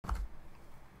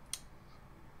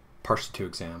Partial 2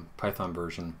 exam, Python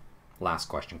version, last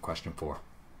question, question 4.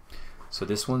 So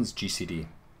this one's GCD.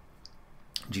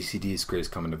 GCD is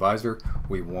greatest common divisor.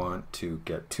 We want to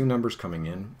get two numbers coming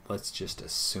in. Let's just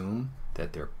assume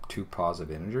that they're two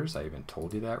positive integers. I even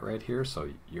told you that right here, so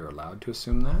you're allowed to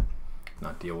assume that,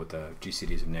 not deal with the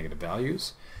GCDs of negative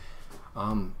values.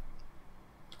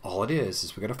 All it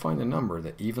is we got to find a number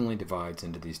that evenly divides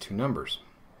into these two numbers.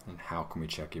 And how can we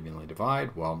check evenly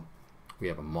divide? Well, we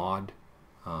have a mod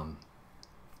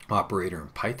operator in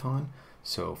Python.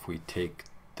 So if we take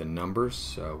the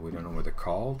numbers, we don't know what they're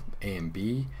called, A and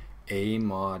B, A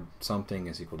mod something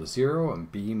is equal to 0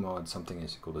 and B mod something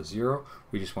is equal to 0.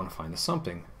 We just want to find the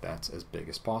something that's as big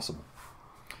as possible.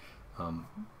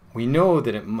 We know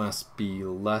that it must be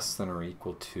less than or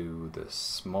equal to the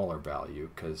smaller value,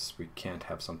 because we can't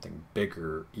have something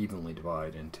bigger evenly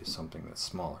divide into something that's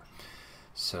smaller.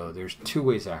 So there's two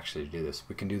ways actually to do this.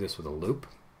 We can do this with a loop,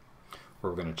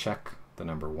 where we're going to check the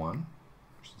number 1,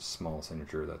 which is the smallest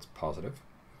integer that's positive.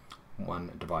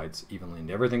 1 divides evenly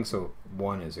into everything, so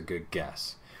 1 is a good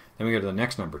guess. Then we go to the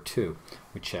next number, 2.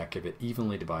 We check if it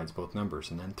evenly divides both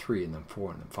numbers, and then 3, and then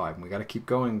 4, and then 5. And we got to keep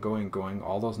going,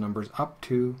 all those numbers up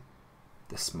to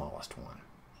the smallest one.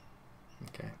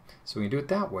 Okay, so we can do it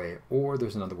that way, or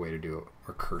there's another way to do it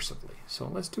recursively. So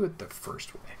let's do it the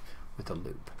first way with a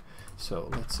loop. So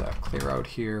let's clear out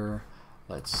here.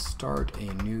 Let's start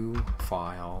a new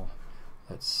file.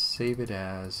 Let's save it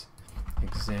as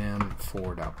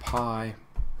exam4.py.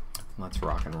 Let's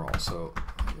rock and roll. So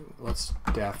let's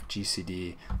def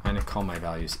GCD. I'm going to call my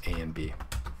values A and B.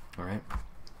 All right.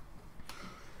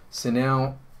 So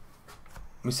now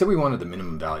we said we wanted the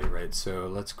minimum value, right? So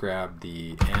let's grab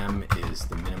the M is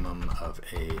the minimum of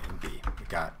A and B. We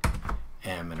got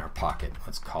M in our pocket.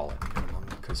 Let's call it minimum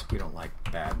because we don't like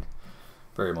bad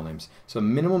variable names. So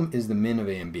minimum is the min of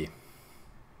A and B.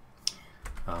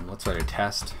 Let's write a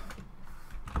test.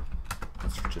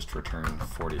 Let's just return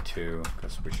 42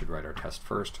 because we should write our test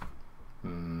first.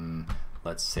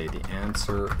 Let's say the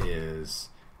answer is,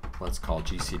 let's call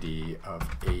GCD of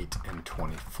 8 and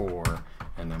 24,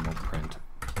 and then we'll print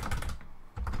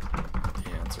the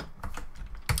answer.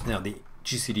 Now the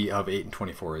GCD of 8 and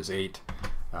 24 is 8,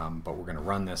 but we're going to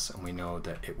run this and we know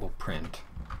that it will print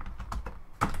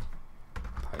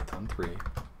Python3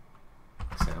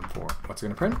 exam4. What's it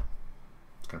going to print?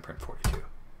 It's going to print 42.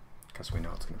 Because we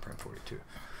know it's going to print 42.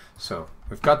 So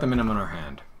we've got the minimum in our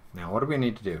hand. Now what do we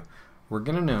need to do? We're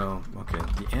going to know, okay,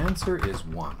 the answer is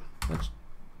 1. That's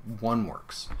 1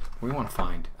 works. We want to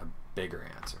find a bigger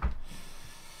answer.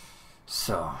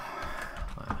 So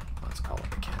let's call it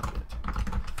a candidate.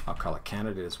 I'll call it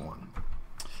candidate as 1.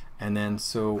 And then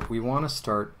so we want to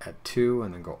start at 2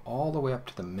 and then go all the way up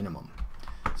to the minimum.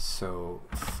 So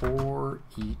for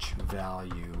each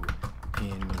value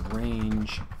in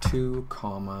range 2,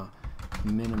 comma,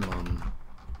 minimum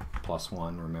plus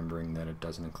 1, remembering that it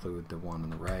doesn't include the one on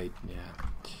the right. Yeah,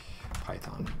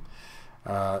 Python.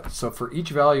 So for each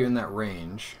value in that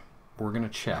range, we're going to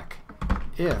check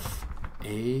if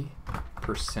a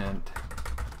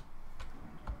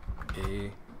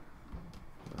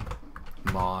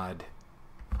mod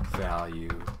value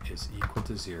is equal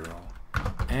to 0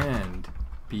 and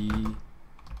b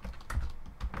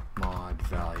mod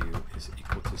value is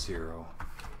equal to 0,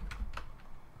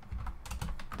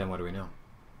 then what do we know?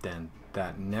 Then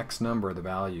that next number, the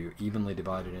value, evenly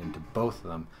divided into both of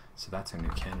them, so that's our new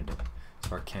candidate.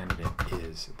 So our candidate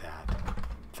is that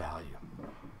value.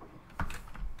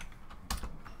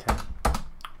 Okay, we're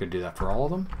going to do that for all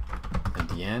of them. At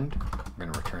the end, we're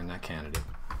going to return that candidate.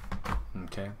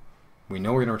 Okay, we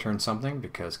know we're going to return something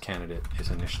because candidate is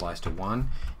initialized to 1.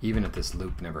 Even if this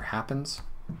loop never happens,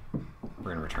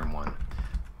 we're going to return 1.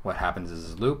 What happens is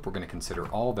this loop, we're going to consider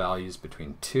all values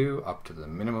between 2 up to the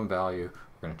minimum value.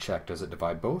 We're going to check, does it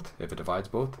divide both? If it divides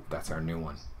both, that's our new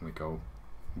one.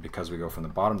 Because we go from the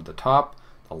bottom to the top,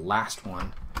 the last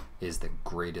one is the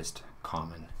greatest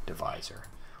common divisor.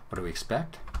 What do we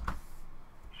expect?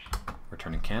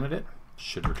 Returning candidate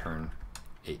should return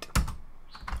 8.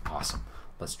 Awesome.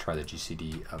 Let's try the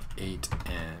GCD of 8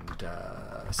 and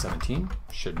 17.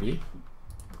 Should be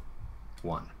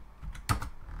 1.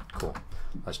 Cool.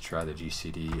 Let's try the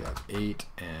GCD of 8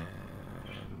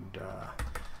 and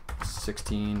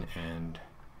 16 and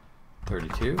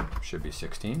 32. Should be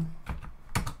 16.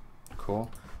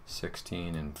 Cool.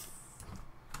 16 and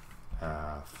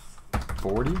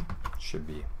 40. Should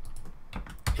be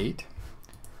 8.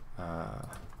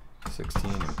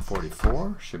 16 and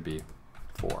 44. Should be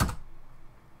 4.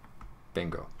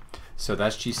 Bingo. So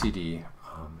that's GCD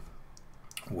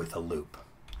with a loop.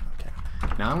 Okay.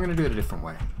 Now I'm going to do it a different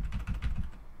way.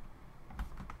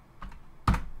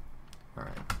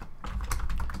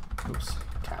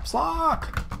 caps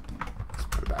lock. Let's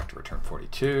put it back to return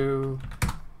 42.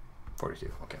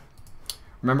 42, okay.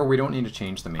 Remember, we don't need to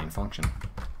change the main function,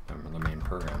 remember the main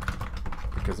program,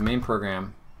 because the main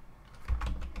program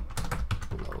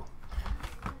below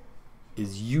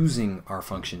is using our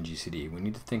function GCD. We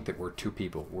need to think that we're two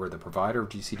people. We're the provider of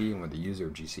GCD and we're the user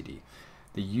of GCD.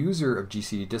 The user of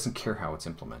GCD doesn't care how it's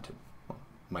implemented. Well,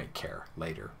 might care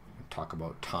later. We'll talk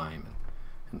about time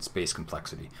and space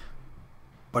complexity.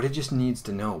 But it just needs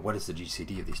to know what is the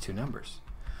GCD of these two numbers.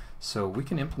 So we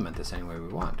can implement this any way we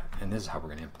want. And this is how we're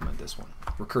going to implement this one.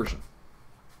 Recursion.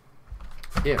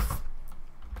 If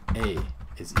A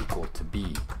is equal to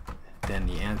B, then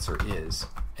the answer is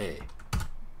A.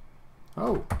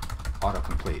 Oh,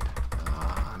 autocomplete.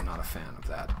 I'm not a fan of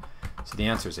that. So the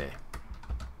answer is A.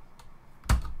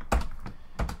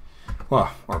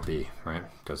 Well, or B, right?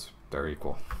 Because they're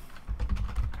equal.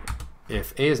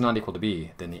 If A is not equal to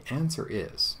B, then the answer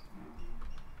is,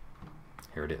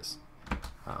 here it is.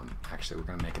 Actually, we're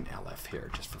going to make an LF here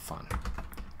just for fun.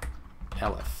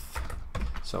 LF.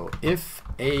 So if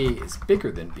A is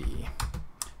bigger than B,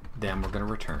 then we're going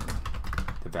to return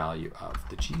the value of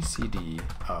the GCD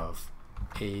of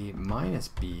A minus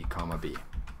B comma B.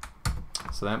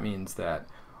 So that means that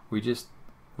we just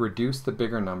reduce the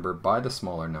bigger number by the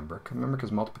smaller number. Remember,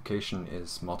 because multiplication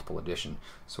is multiple addition.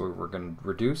 So we're going to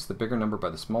reduce the bigger number by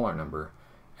the smaller number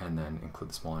and then include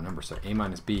the smaller number. So A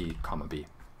minus B comma B.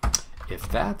 If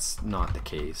that's not the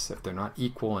case, if they're not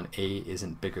equal and A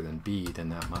isn't bigger than B, then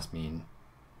that must mean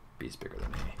B is bigger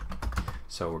than A.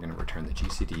 So we're going to return the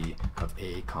GCD of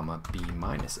A comma B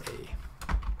minus A.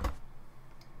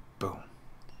 Boom.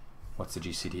 What's the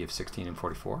GCD of 16 and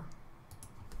 44?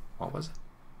 What was it?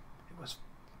 It was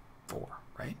 4,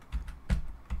 right?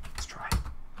 Let's try.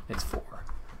 It's 4.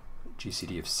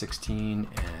 GCD of 16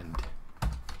 and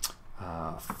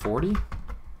 40.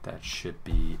 That should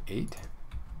be 8.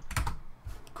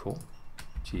 Cool.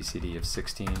 GCD of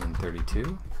 16 and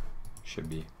 32 should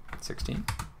be 16.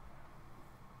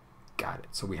 Got it.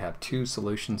 So we have two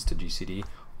solutions to GCD,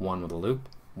 one with a loop,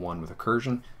 one with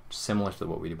recursion. Similar to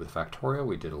what we did with factorial.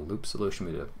 We did a loop solution,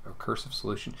 we did a recursive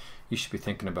solution. You should be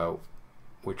thinking about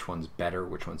which one's better,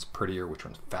 which one's prettier, which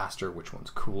one's faster, which one's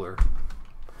cooler.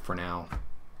 For now,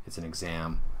 it's an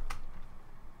exam.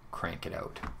 Crank it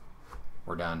out.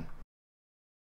 We're done.